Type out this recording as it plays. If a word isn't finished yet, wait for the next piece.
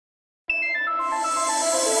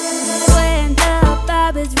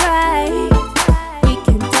is right. We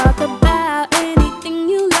can talk about anything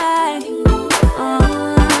you like.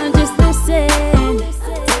 Just listen.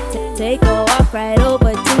 Take a walk right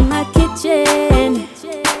over to my kitchen.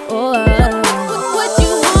 What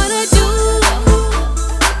you wanna do?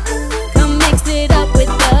 Come mix it up with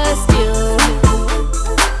us, still.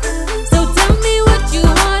 So tell me what you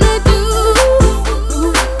wanna do.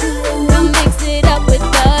 Come mix it up with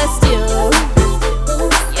us, still.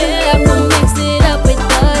 Yeah, come mix it up with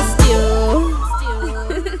us, still.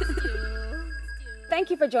 Thank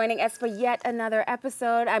you for joining us for yet another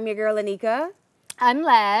episode. I'm your girl, Anika. I'm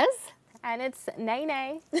Les. And it's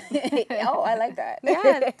Nay. Oh, I like that.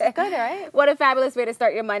 Yeah, it's good, right? What a fabulous way to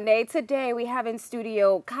start your Monday. Today we have in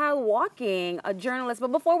studio Kyle Walkine, a journalist.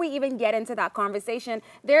 But before we even get into that conversation,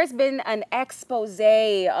 there's been an expose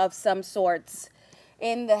of some sorts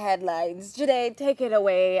in the headlines. Today, take it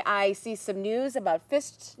away. I see some news about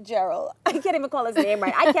Fitzgerald. I can't even call his name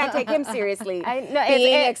right. I can't take him seriously.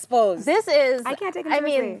 Being exposed. This is, I can't take him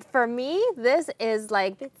seriously. I mean, for me, this is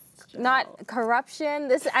like not corruption.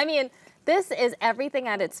 This is everything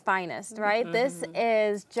at its finest, right? Mm-hmm. This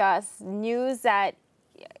is just news that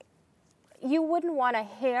you wouldn't want to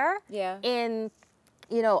hear in,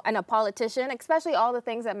 in a politician, especially all the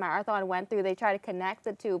things that Marathon went through. They try to connect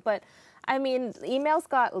the two. But, I mean, emails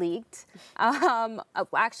got leaked.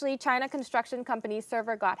 Actually, China Construction Company's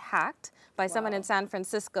server got hacked by someone in San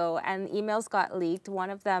Francisco, and emails got leaked.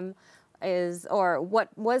 One of them what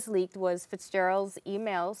was leaked was Fitzgerald's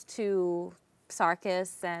emails to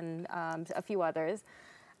Sarkis and a few others.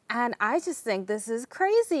 And I just think this is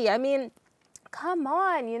crazy. I mean, come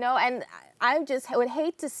on, and I would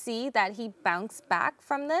hate to see that he bounced back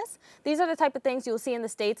from this. These are the type of things you'll see in the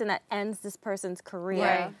States and that ends this person's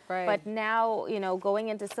career. Right. But now, going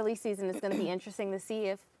into silly season, it's going to be interesting to see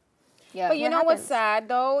if but you know what's sad,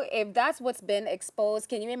 though? If that's what's been exposed,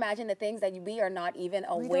 can you imagine the things that we are not even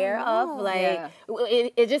aware of? Like,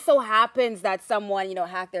 it just so happens that someone,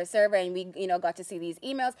 hacked their server and we, got to see these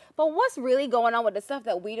emails. But what's really going on with the stuff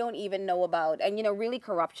that we don't even know about? And, really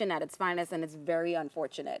corruption at its finest, and it's very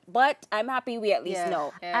unfortunate. But I'm happy we at least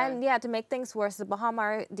know. Yeah. And, to make things worse, the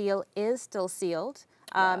Bahamar deal is still sealed.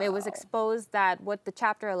 It was exposed that what the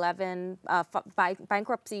Chapter 11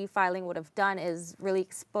 bankruptcy filing would have done is really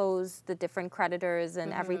expose the different creditors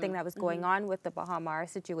and everything that was going on with the Bahamar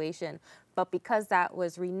situation. But because that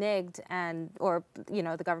was reneged or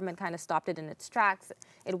the government kind of stopped it in its tracks,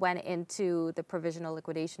 it went into the provisional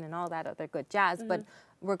liquidation and all that other good jazz. But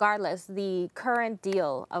regardless, the current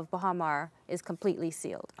deal of Bahamar is completely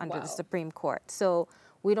sealed under the Supreme Court. So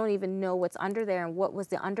we don't even know what's under there and what was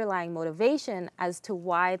the underlying motivation as to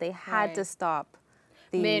why they had to stop.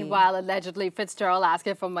 Meanwhile, allegedly, Fitzgerald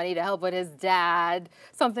asking for money to help with his dad,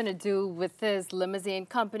 something to do with his limousine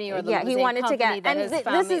company or the limousine he wanted company to get. that And his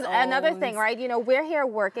family this is another thing, right? We're here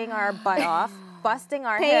working our butt off, busting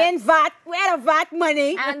our paying hips. VAT, where the VAT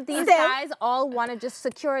money? And these guys all want to just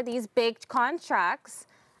secure these big contracts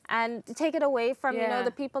and take it away from,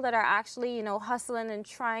 the people that are actually, hustling and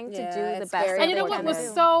trying to do the best. And you know what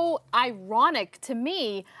was so ironic to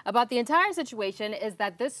me about the entire situation is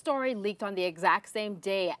that this story leaked on the exact same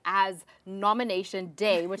day as Nomination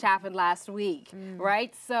Day, which happened last week,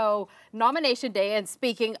 right? So Nomination Day, and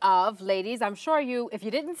speaking of, ladies, I'm sure if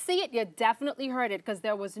you didn't see it, you definitely heard it, because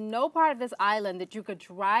there was no part of this island that you could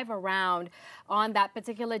drive around on that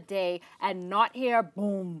particular day and not hear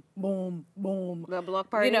boom, boom, boom. The block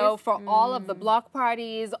party. For all of the block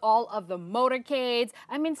parties, all of the motorcades.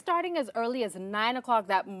 I mean, starting as early as 9 o'clock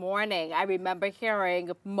that morning, I remember hearing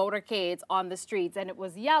motorcades on the streets, and it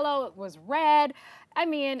was yellow, it was red. I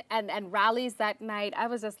mean, and rallies that night. I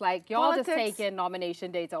was just like, y'all just taking Nomination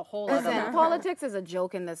Day to a whole other level. Politics is a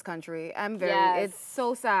joke in this country. It's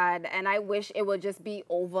so sad, and I wish it would just be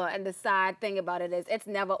over. And the sad thing about it is it's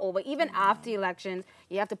never over. Even after elections,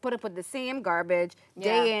 you have to put up with the same garbage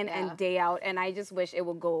day in and day out, and I just wish it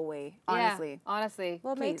would go away, honestly. Honestly.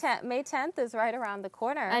 Well, May 10th is right around the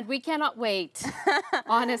corner. And we cannot wait,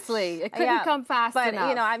 honestly. It couldn't come fast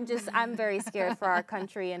enough. But, I'm very scared for our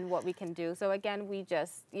country and what we can do. So, again, we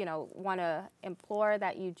just, want to implore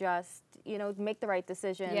that you just, make the right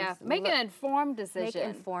decisions. Yeah, make an informed decision.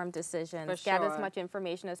 Make informed decisions. For sure. Get as much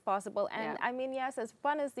information as possible. And, I mean, yes, as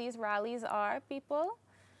fun as these rallies are, people,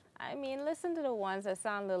 I mean, listen to the ones that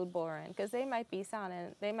sound a little boring, because they might be saying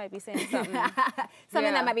something.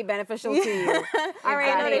 Something that might be beneficial to you. All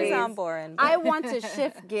right, I know they sound boring. I want to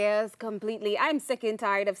shift gears completely. I'm sick and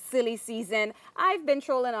tired of silly season. I've been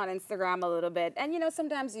trolling on Instagram a little bit. And,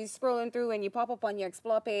 sometimes you're scrolling through and you pop up on your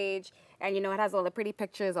Explore page and, it has all the pretty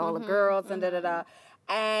pictures, all the girls and da-da-da.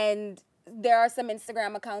 And there are some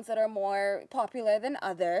Instagram accounts that are more popular than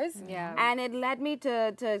others. Yeah. And it led me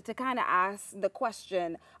to kind of ask the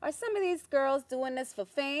question, are some of these girls doing this for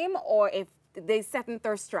fame or if they setting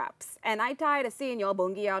thirst traps? And I tired of seeing y'all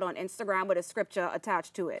bungie out on Instagram with a scripture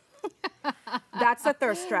attached to it. That's a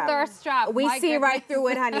thirst trap. Thirst trap. We My see goodness. right through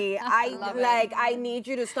it, honey. I need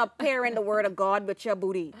you to stop pairing the word of God with your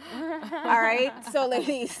booty. All right? So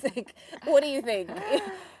ladies, like, what do you think?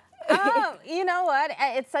 You know what?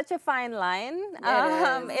 It's such a fine line.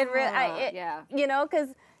 Yeah. You know, because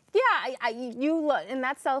you look in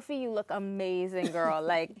that selfie. You look amazing, girl.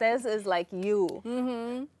 Like this is like you.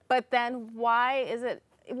 Mm-hmm. But then why is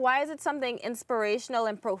it something inspirational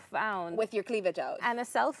and profound With your cleavage out. and a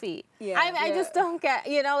selfie? Yeah, I just don't get.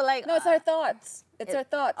 You know, like No, it's our thoughts. It's our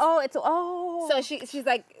thoughts. Oh. So she's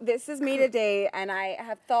like, this is me today, and I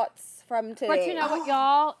have thoughts from today. But you know what,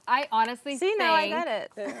 y'all? I honestly See, think... now I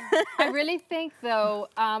get it. I really think, though,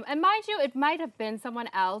 and mind you, it might have been someone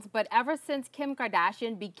else, but ever since Kim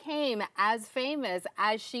Kardashian became as famous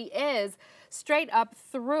as she is, straight up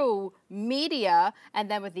through media,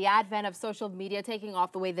 and then with the advent of social media taking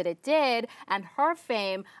off the way that it did, and her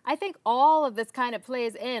fame, I think all of this kind of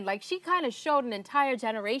plays in. Like, she kind of showed an entire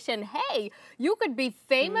generation, hey, you could be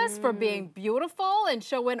famous for being beautiful and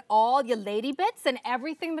showing all your lady bits and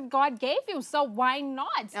everything that God gave you, so why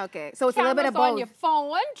not? Okay, so it's a little bit of Cameras both. on your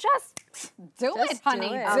phone, just do it, honey,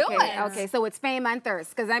 do it. do it. Okay, so it's fame and thirst.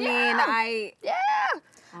 Because I mean, Yeah.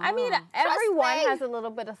 I mean, Oh. everyone me. has a little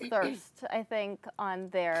bit of thirst, I think, on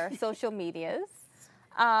their social medias.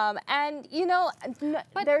 And, you know,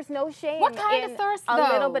 there's no shame What kind in of thirst, a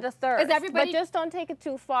though? little bit of thirst. Is everybody- But just don't take it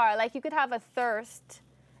too far. Like, you could have a thirst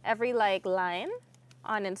every, like, line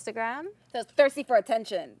on Instagram. so it's thirsty for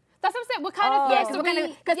attention. That's what I'm saying. What kind Oh. of Yes, thirst are we?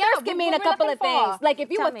 because thirst can mean a what we're couple of looking for. things. Like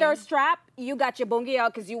if you Tell a me. thirst trap, you got your bungie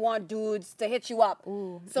out because you want dudes to hit you up.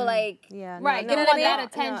 So like, Yeah, Right, you know what I mean? that No,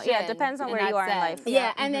 attention. yeah, it depends on in where you that are in sense. life.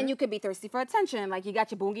 yeah, and then you could be thirsty for attention. Like you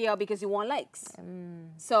got your bungie out because you want likes.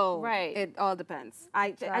 So Right. it all depends.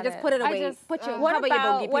 I Got just it. put it I away. just, Put your What cover your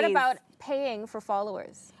about, bungie, what please. about paying for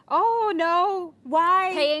followers? Oh no! Why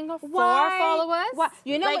Paying for Why? followers? Why?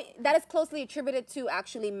 You know Like- what? That is closely attributed to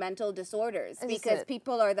actually mental disorders Is because it?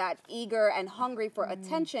 people are that eager and hungry for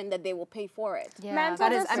attention that they will pay for it. Yeah, Mental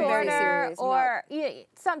that is- I'm very disorder serious about-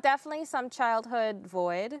 or definitely some childhood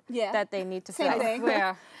void Yeah. that they need to Same fill. thing.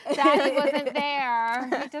 Where Daddy wasn't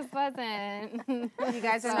there. He just wasn't. You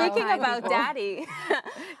guys are Speaking not kind about people. daddy,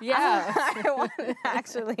 Yeah. I want to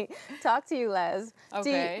actually talk to you, Les.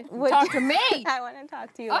 Okay. Would Talk to me. I want to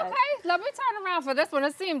talk to you, Les. Okay, let me turn around for this one.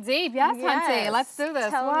 It seemed deep. Yes, Yes. Hunty. Let's do this.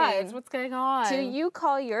 Tell What? me. What's going on? Do you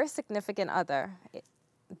call your significant other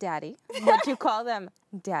daddy? Would you call them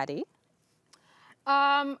daddy?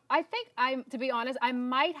 I think to be honest, I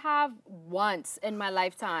might have once in my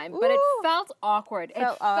lifetime, but it Ooh. felt awkward.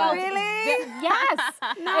 Felt it felt Really? yes.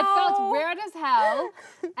 No. It felt weird as hell.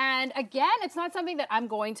 And again, it's not something that I'm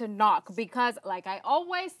going to knock because, like I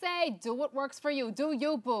always say, do what works for you. Do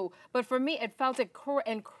you, boo. But for me, it felt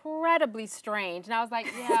incredibly strange. And I was like,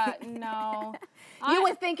 yeah, no. You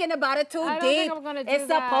were thinking about it too I don't deep. think I'm gonna do it's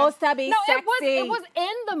that. supposed to be no, sexy. it was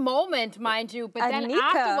in the moment, mind you. But then Anika.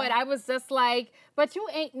 afterward, I was just like, but you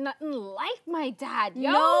ain't nothing like my dad,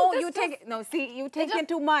 yo. No, This you is- take no. See, you taking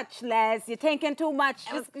too much, Les. You're taking too much.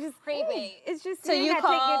 It was creepy. It's just So you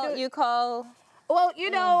call Well, you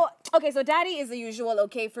know, okay, so daddy is the usual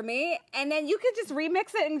okay for me. And then you could just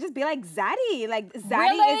remix it and just be like Zaddy. Like Zaddy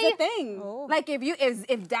Really? is a thing. Oh. Like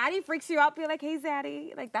if daddy freaks you out, be like, hey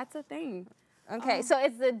Zaddy. Like that's a thing. Okay, so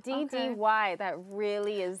it's the DDY that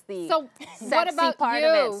really is the So sexy what about part you?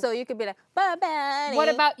 of it. So you could be like, "Ba-baddy." What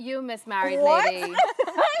about you, Miss Married What? Lady?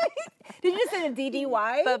 Did you just say the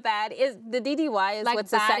DDY? Ba-bad is the DDY is Like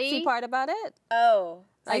what's the sexy baddie? part about it? Oh.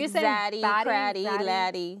 Are you Like saying zaddy, baddie, cratty, zaddy?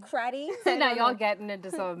 laddie. Cratty? So now y'all getting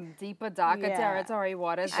into some deeper, darker Yeah. territory.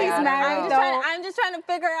 What is She's that? married, Oh. I'm just trying to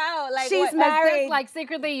figure out like She's what, married. Is this like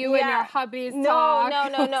secretly you and Yeah. your hubby's No,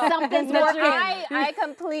 talk? no. Something's No, working. I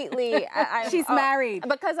completely. She's married.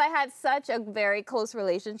 because I had such a very close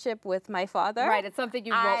relationship with my father. Right, it's something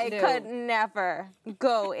you I won't do. could never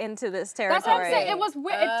go into this territory. That's what I'm saying. It was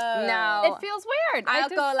weird. No. It feels weird. I'll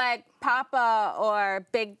go like Papa or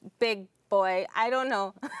Big Boy. I don't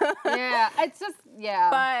know. Yeah, it's just, yeah.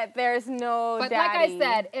 But there's no But daddy. like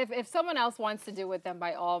I said, if someone else wants to do with them,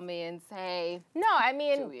 by all means, hey. No, I Do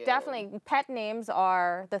mean, you? definitely pet names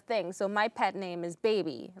are the thing. So my pet name is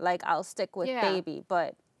Baby. Like I'll stick with Yeah. Baby,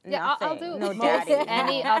 but Yeah, I'll nothing. do No most daddy.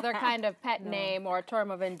 any other kind of pet name or term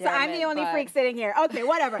of So endearment. I'm the only but- freak sitting here. Okay,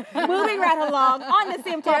 whatever. Moving right along on the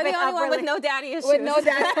same You're topic the only of one with no daddy issues. with no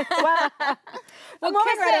daddy. Well, Well,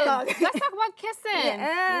 moving right kissing. along. Let's talk about kissing.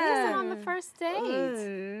 Yeah. Kissing on the first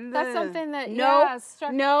date. That's something that,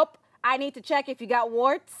 Nope. I need to check if you got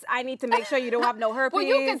warts. I need to make sure you don't have no herpes. Well,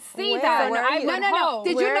 you can see that. No.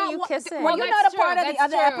 Did you not? Were you not a part of the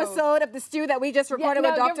other episode of the stew that we just recorded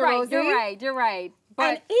with Dr. Rosie? You're right. But,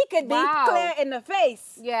 and he could be clear in the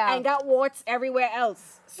face and got warts everywhere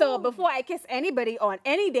else. So before I kiss anybody on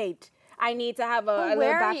any date, I need to have a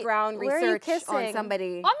little background research on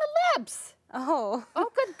somebody. On the lips. Oh. Oh,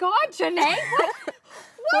 good God, Janae.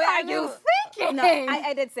 What are you thinking? No,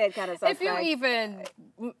 I did say it kind of suspect. If you even...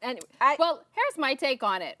 well, here's my take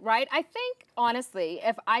on it, right? I think, honestly,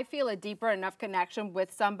 if I feel a deeper enough connection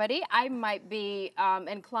with somebody, I might be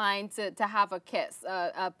inclined to have a kiss,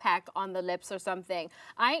 a peck on the lips or something.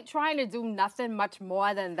 I ain't trying to do nothing much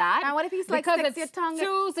more than that. And what if he's like, sticks your tongue?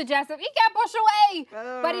 Too suggestive. He can't push away.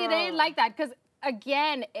 But it ain't like that, because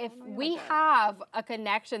again, if we have a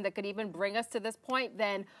connection that could even bring us to this point,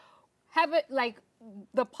 then have it like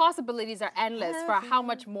the possibilities are endless for how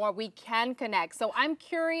much more we can connect. So I'm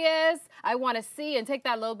curious. I want to see and take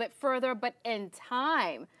that a little bit further, but in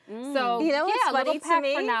time. So you know what's a little funny peck to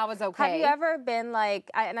me? for now is okay. Have you ever been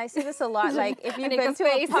like, and I see this a lot, like if you've been to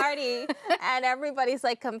a party and everybody's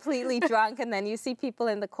like completely drunk, and then you see people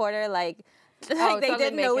in the corner like they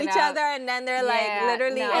didn't know each other, and then they're like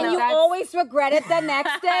literally. And you always regret it the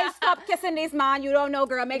next day. Stop kissing this man you don't know,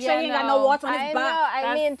 girl. Make sure he ain't got no warts on his back.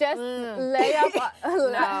 I mean, just lay up,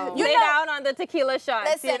 lay down on the tequila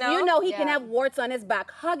shots. Listen, you know he can have warts on his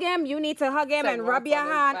back. Hug him. You need to hug him and rub your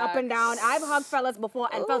hand up and down. I've hugged fellas before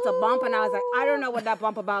and felt a bump, and I was like, I don't know what that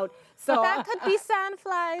bump about. So that could be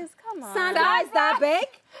sandflies. Come on. Sandflies that big?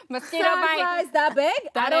 Mosquito bite. Sandflies that big?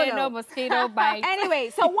 I don't know. No mosquito bite.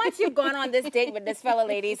 Anyway, so once you've gone on this date with this fella,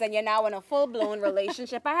 ladies, and you're now in a full-blown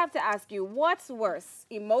relationship, I have to ask you, what's worse?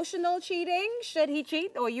 Emotional cheating, should he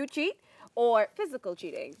cheat or you cheat, or physical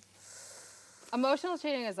cheating? Emotional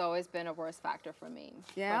cheating has always been a worse factor for me,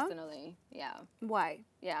 personally. Yeah. Why?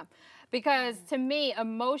 Yeah. Because to me, an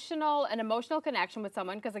emotional connection with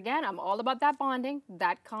someone, because again, I'm all about that bonding,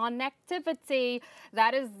 that connectivity,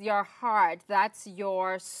 that is your heart, that's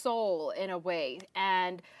your soul in a way.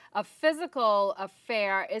 And a physical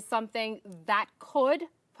affair is something that could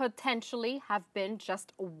potentially have been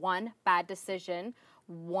just one bad decision,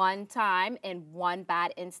 one time in one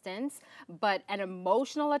bad instance, but an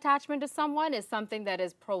emotional attachment to someone is something that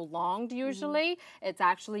is prolonged usually. It's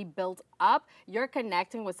actually built up. You're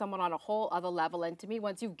connecting with someone on a whole other level, and to me,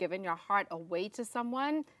 once you've given your heart away to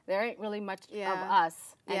someone, there ain't really much of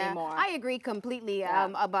us anymore. I agree completely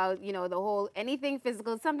about, you know, the whole anything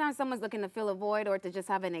physical. Sometimes someone's looking to fill a void or to just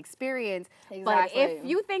have an experience. But if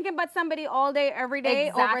you thinking about somebody all day, every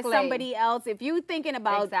day over somebody else, if you thinking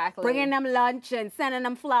about bringing them lunch and sending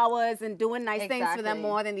them flowers and doing nice things for them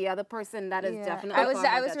more than the other person, that is definitely.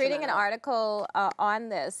 I was reading an article on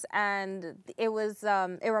this, and it was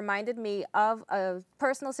it reminded me of a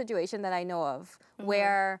personal situation that I know of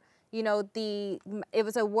where, you know, it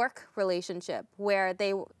was a work relationship where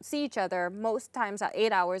they see each other most times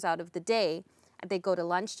 8 hours out of the day. They go to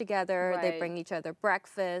lunch together. They bring each other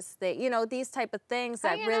breakfast. They, you know, these type of things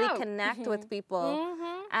that really connect with people.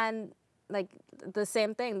 And like the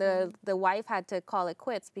same thing, the wife had to call it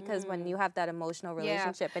quits because when you have that emotional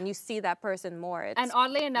relationship and you see that person more, it's... And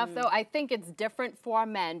oddly enough, though, I think it's different for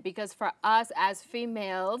men because for us as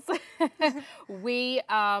females, we,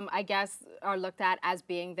 I guess, are looked at as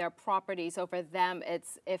being their property. So for them,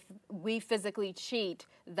 it's if we physically cheat,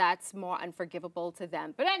 that's more unforgivable to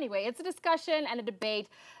them. But anyway, it's a discussion and a debate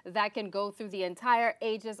that can go through the entire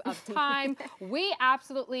ages of time. We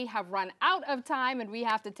absolutely have run out of time, and we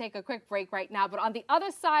have to take a quick break right now. But on the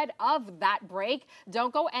other side of that break,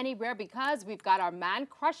 don't go anywhere because we've got our Man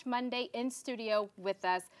Crush Monday in studio with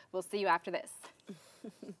us. We'll see you after this.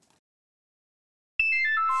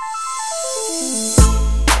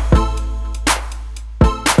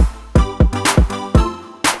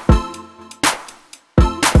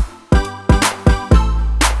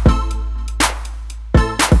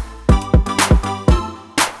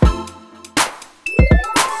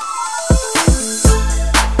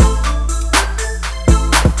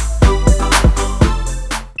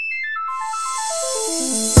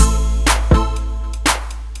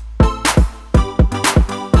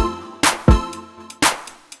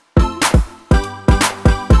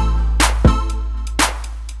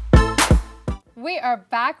 We are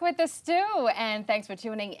back with the stew, and thanks for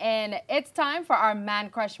tuning in. It's time for our Man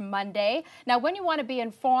Crush Monday. Now, when you want to be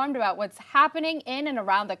informed about what's happening in and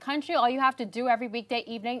around the country, all you have to do every weekday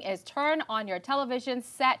evening is turn on your television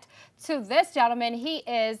set to this gentleman. He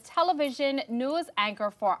is television news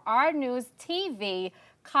anchor for Our News TV,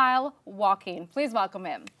 Kyle Walkine. Please welcome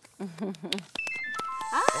him.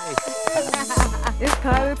 It's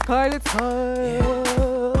Kyle, it's Kyle, it's Kyle.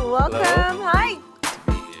 Welcome. Hello. Hi.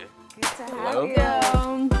 Yeah. Good to Hello.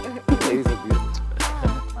 have you. Ladies are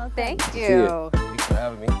beautiful. Well, thank See you. you. Thanks for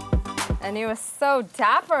having me. And you were so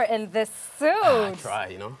dapper in this suit. I try,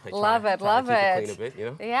 you know. Love it, love to keep it. clean a bit, you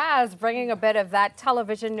know. Yes, bringing a bit of that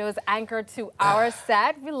television news anchor to our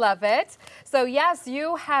set. We love it. So yes,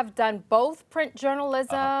 you have done both print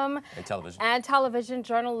journalism And television.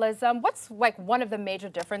 journalism. What's like one of the major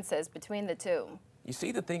differences between the two? You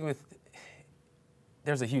see, the thing with,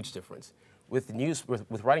 there's a huge difference. With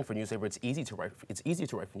writing for newspaper, it's easy to write. It's easy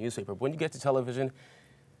to write for newspaper. But when you get to television,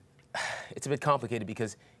 it's a bit complicated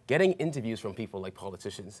because getting interviews from people like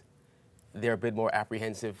politicians, they're a bit more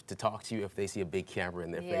apprehensive to talk to you if they see a big camera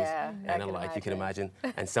in their face. And I'm you can imagine.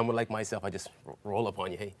 And someone like myself, I just roll up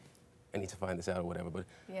on you, hey, I need to find this out or whatever. But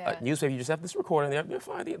newspaper, you just have this recording, they're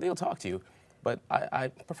fine, they'll talk to you. But I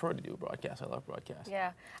prefer to do broadcast. I love broadcast.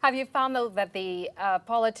 Yeah. Have you found, though, that the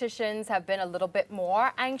politicians have been a little bit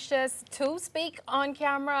more anxious to speak on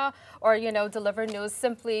camera or, you know, deliver news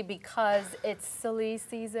simply because it's silly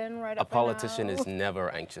season right up A politician is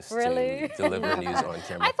never anxious Really? to deliver news on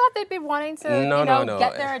camera. I thought they'd be wanting to,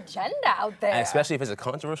 get their agenda out there. And especially if it's a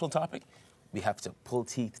controversial topic, we have to pull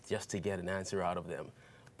teeth just to get an answer out of them.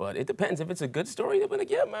 But it depends. If it's a good story, they're gonna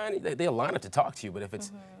get, man, they'll line up to talk to you. But if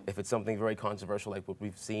it's something very controversial, like what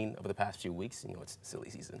we've seen over the past few weeks, you know, it's silly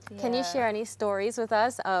season. Yeah. Can you share any stories with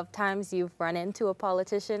us of times you've run into a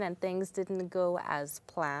politician and things didn't go as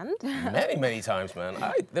planned? Many, many times, man.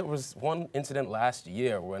 There was one incident last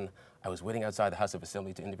year when I was waiting outside the House of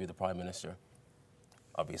Assembly to interview the Prime Minister.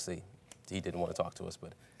 Obviously, he didn't want to talk to us,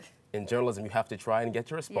 but in journalism, you have to try and get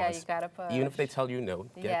your response. Yeah, you gotta push. Even if they tell you no,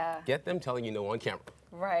 get them telling you no on camera.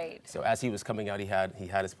 Right. So as he was coming out, he had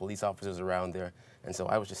his police officers around there, and so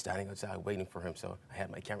I was just standing outside waiting for him. So I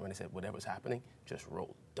had my camera, and I said, whatever's happening, just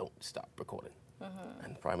roll. Don't stop recording.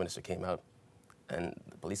 And the Prime Minister came out, and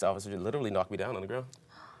the police officer literally knocked me down on the ground.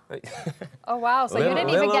 Oh, wow. So you didn't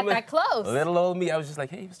even get that close. Little old me, I was just like,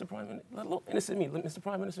 hey, Mr. Prime Minister, little innocent me, Mr.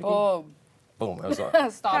 Prime Minister. Oh. Boom, I was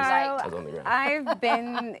on. Stop I was on the ground. I've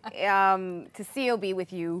been to COB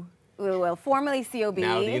with you. Well, formerly COB.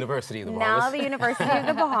 Now the University of the Bahamas. Now the University of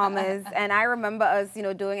the Bahamas. And I remember us, you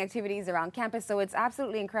know, doing activities around campus. So it's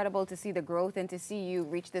absolutely incredible to see the growth and to see you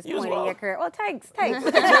reach this point in your career. Well, thanks.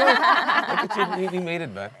 Look at you, you made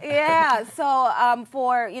it, man. Yeah. So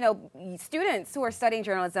for, you know, students who are studying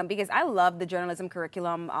journalism, because I love the journalism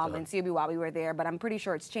curriculum in COB while we were there, but I'm pretty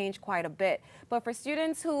sure it's changed quite a bit. But for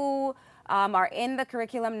students who are in the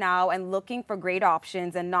curriculum now and looking for great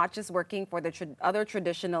options and not just working for the other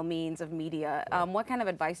traditional means of media, what kind of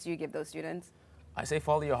advice do you give those students? I say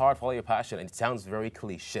follow your heart, follow your passion. And it sounds very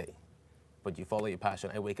cliche, but you follow your passion.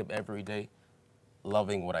 I wake up every day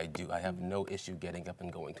loving what I do. I have no issue getting up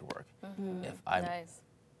and going to work. If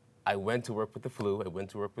I went to work with the flu, I went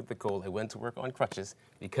to work with the cold, I went to work on crutches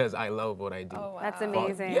because I love what I do. Oh, wow. That's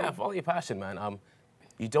amazing. Follow your passion, man.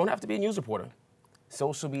 You don't have to be a news reporter.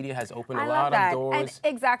 Social media has opened a love lot that. of doors.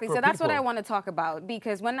 And exactly. So that's what people. I want to talk about,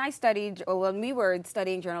 because when I studied, or when we were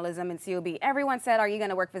studying journalism in COB, everyone said, "Are you going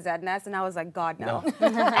to work for ZNS?" And I was like, "God, no."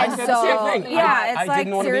 I said the same thing. Yeah, I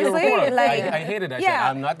didn't want to be a seriously, reporter. like, I hated that. yeah.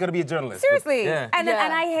 Shit. I'm not going to be a journalist. Seriously. But, And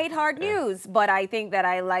I hate hard news, but I think that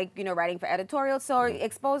I like, you know, writing for editorials. So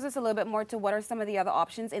expose us a little bit more to what are some of the other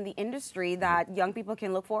options in the industry that young people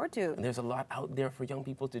can look forward to. And there's a lot out there for young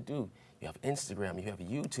people to do. You have Instagram, you have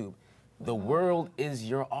YouTube. The world is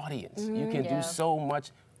your audience. You can do so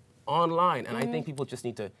much online. And I think people just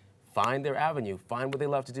need to find their avenue, find what they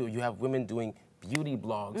love to do. You have women doing beauty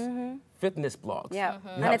blogs, fitness blogs. Yeah,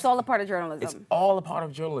 and it's all a part of journalism. It's all a part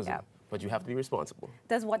of journalism. Yeah. But you have to be responsible.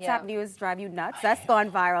 Does WhatsApp news drive you nuts? That's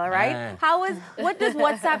gone viral, right? Man. What does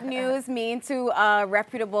WhatsApp news mean to a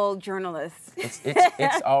reputable journalist?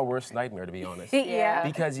 It's our worst nightmare, to be honest. Yeah.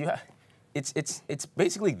 Because it's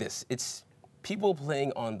basically this. It's people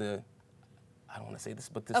playing on the, I don't want to say this,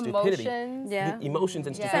 but the stupidity. Emotions. The emotions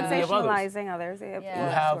and stupidity of others. Sensationalizing others. You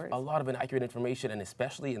have a lot of inaccurate information, and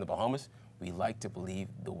especially in the Bahamas, we like to believe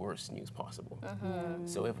the worst news possible.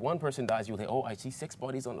 So if one person dies, you'll say, oh, I see 6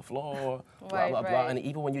 bodies on the floor, blah, blah, blah. And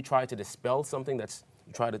even when you try to dispel something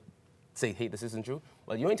you try to say, hey, this isn't true,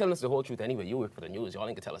 well, you ain't telling us the whole truth anyway. You work for the news. Y'all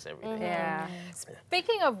ain't gonna tell us everything. Yeah.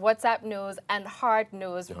 Speaking of WhatsApp news and hard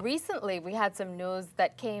news, recently we had some news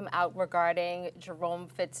that came out regarding Jerome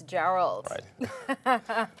Fitzgerald.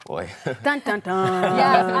 Right. Boy. Dun, dun, dun.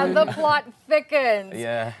 Yes, and the plot thickens.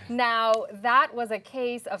 Yeah. Now, that was a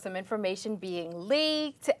case of some information being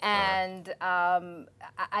leaked and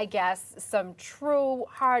I guess some true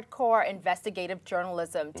hardcore investigative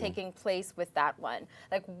journalism taking place with that one.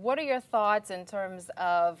 Like, what are your thoughts in terms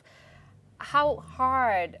of how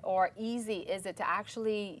hard or easy is it to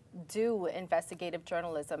actually do investigative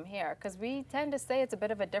journalism here? Because we tend to say it's a bit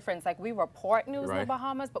of a difference. Like, we report news in the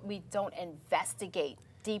Bahamas, but we don't investigate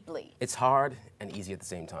deeply. It's hard and easy at the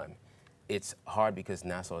same time. It's hard because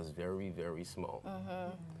Nassau is very, very small.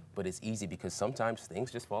 But it's easy because sometimes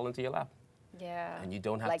things just fall into your lap. Yeah. And you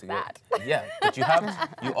don't have like to that. Yeah, but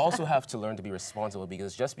you also have to learn to be responsible,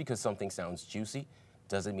 because just because something sounds juicy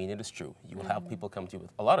doesn't mean it is true. You will have people come to you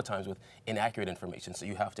with, a lot of times, with inaccurate information, so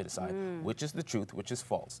you have to decide which is the truth, which is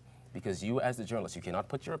false. Because you, as the journalist, you cannot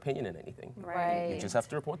put your opinion in anything. Right. You just have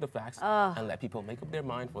to report the facts and let people make up their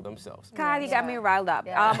mind for themselves. God, you got me riled up.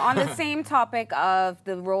 On the same topic of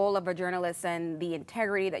the role of a journalist and the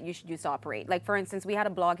integrity that you should use to operate. Like, for instance, we had a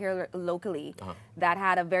blog here locally that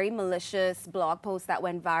had a very malicious blog post that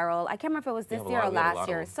went viral. I can't remember if it was this year or last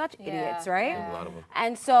year. Such idiots, right? A lot of them.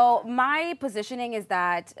 And so my positioning is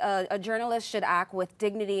that a journalist should act with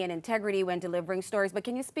dignity and integrity when delivering stories. But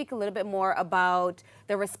can you speak a little bit more about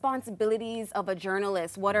the responsibilities of a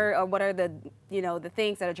journalist? What are the the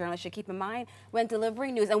things that a journalist should keep in mind when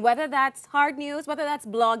delivering news, and whether that's hard news, whether that's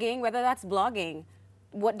blogging, whether that's blogging?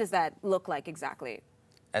 What does that look like exactly?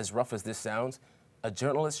 As rough as this sounds, a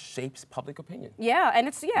journalist shapes public opinion. Yeah, and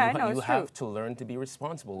it's I know You it's have true. to learn to be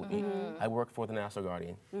responsible. I work for the National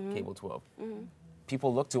Guardian, Cable 12.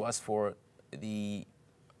 People look to us for the,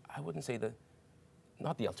 I wouldn't say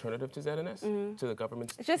not the alternative to ZNS, to the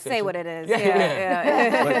government Just station. say what it is.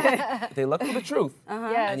 But they look for the truth.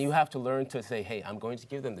 Yes. And you have to learn to say, hey, I'm going to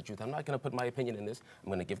give them the truth. I'm not going to put my opinion in this. I'm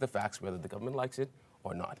going to give the facts, whether the government likes it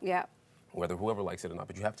or not. Yeah. Whether whoever likes it or not.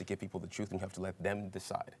 But you have to give people the truth, and you have to let them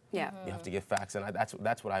decide. Yeah. You have to give facts, and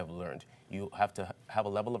that's what I've learned. You have to have a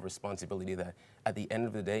level of responsibility that at the end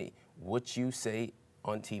of the day, what you say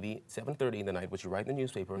on TV, 7:30 in the night, what you write in the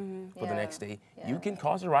newspaper for the next day, you can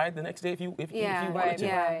cause a riot the next day if you wanted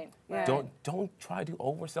to. Don't try to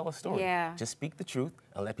oversell a story. Just speak the truth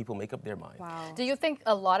and let people make up their mind. Wow. Do you think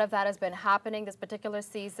a lot of that has been happening this particular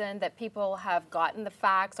season, that people have gotten the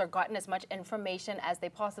facts or gotten as much information as they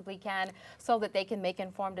possibly can so that they can make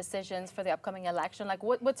informed decisions for the upcoming election? Like,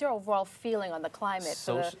 what's your overall feeling on the climate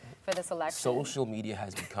for this election? Social media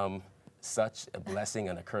has become such a blessing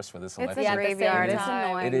and a curse for this election. It's a graveyard. It's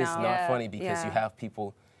annoying. It is now. not funny because you have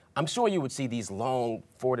people. I'm sure you would see these long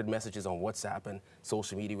forwarded messages on WhatsApp and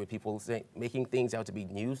social media with people making things out to be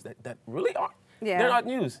news that really aren't. They're not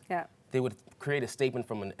news. Yeah. They would create a statement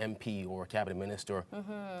from an MP or a cabinet minister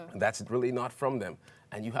that's really not from them.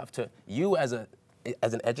 And you have to, as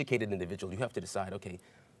an educated individual, you have to decide, okay,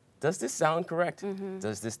 does this sound correct?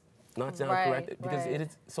 Does this not sound correct? Because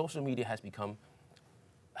social media has become,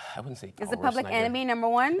 I wouldn't say. Is the public enemy number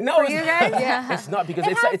one no, for you guys? It's not, because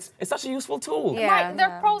it's such a useful tool. Right, there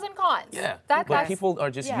are pros and cons. Yeah, but people are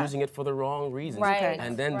just using it for the wrong reasons. Right.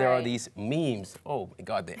 And then there are these memes. Oh my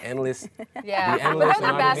God, the endless. Yeah, the endless but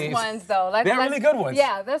they're the best ones though. They're really good ones.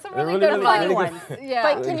 Yeah, there's some really They're good really ones. good. Yeah.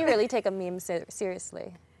 But can you really take a meme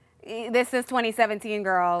seriously? This is 2017,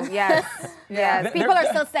 girl. Yes. Yes. People are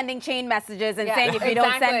still sending chain messages and saying if you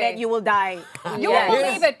don't send it, you will die. You won't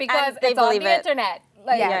believe it because they it's on believe the internet.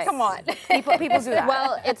 Like, come on. People do that.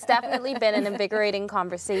 Well, it's definitely been an invigorating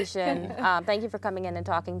conversation. Thank you for coming in and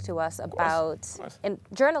talking to us about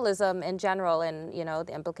journalism in general and,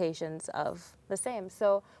 the implications of the same.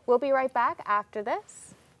 So we'll be right back after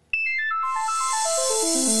this.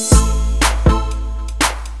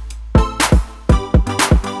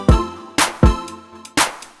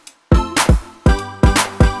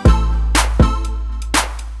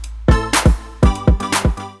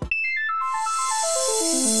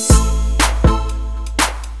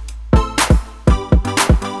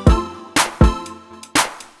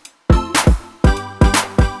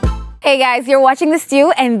 Hey guys, you're watching The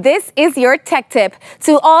Stew, and this is your tech tip.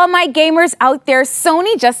 To all my gamers out there,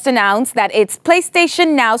 Sony just announced that its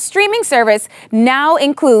PlayStation Now streaming service now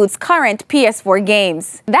includes current PS4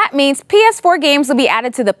 games. That means PS4 games will be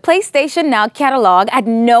added to the PlayStation Now catalog at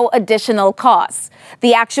no additional cost.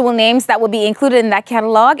 The actual names that will be included in that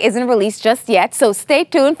catalog isn't released just yet, so stay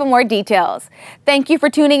tuned for more details. Thank you for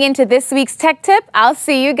tuning in to this week's tech tip. I'll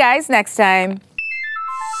see you guys next time.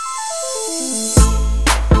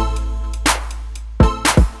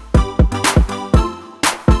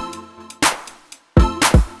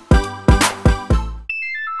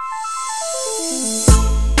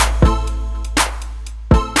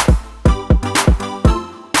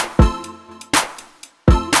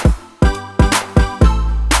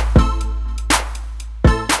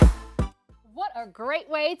 A great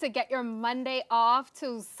way to get your Monday off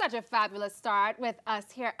to such a fabulous start with us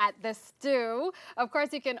here at The Stew. Of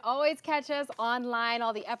course, you can always catch us online.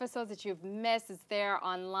 All the episodes that you've missed is there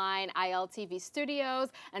online, ILTV Studios.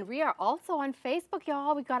 And we are also on Facebook,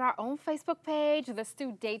 y'all. We got our own Facebook page, The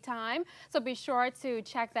Stew Daytime. So be sure to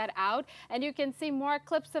check that out. And you can see more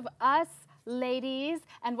clips of us, ladies,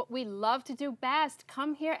 and what we love to do best,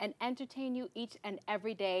 come here and entertain you each and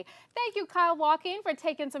every day. Thank you, Kyle Walkine, for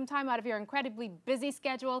taking some time out of your incredibly busy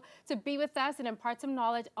schedule to be with us and impart some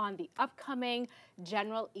knowledge on the upcoming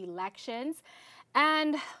general elections.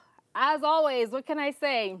 And as always, what can I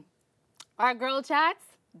say? Our girl chats,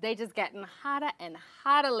 they just getting hotter and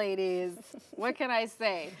hotter, ladies. What can I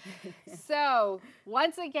say? So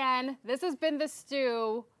once again, this has been The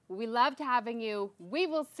Stew. We loved having you. We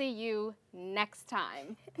will see you next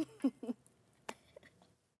time.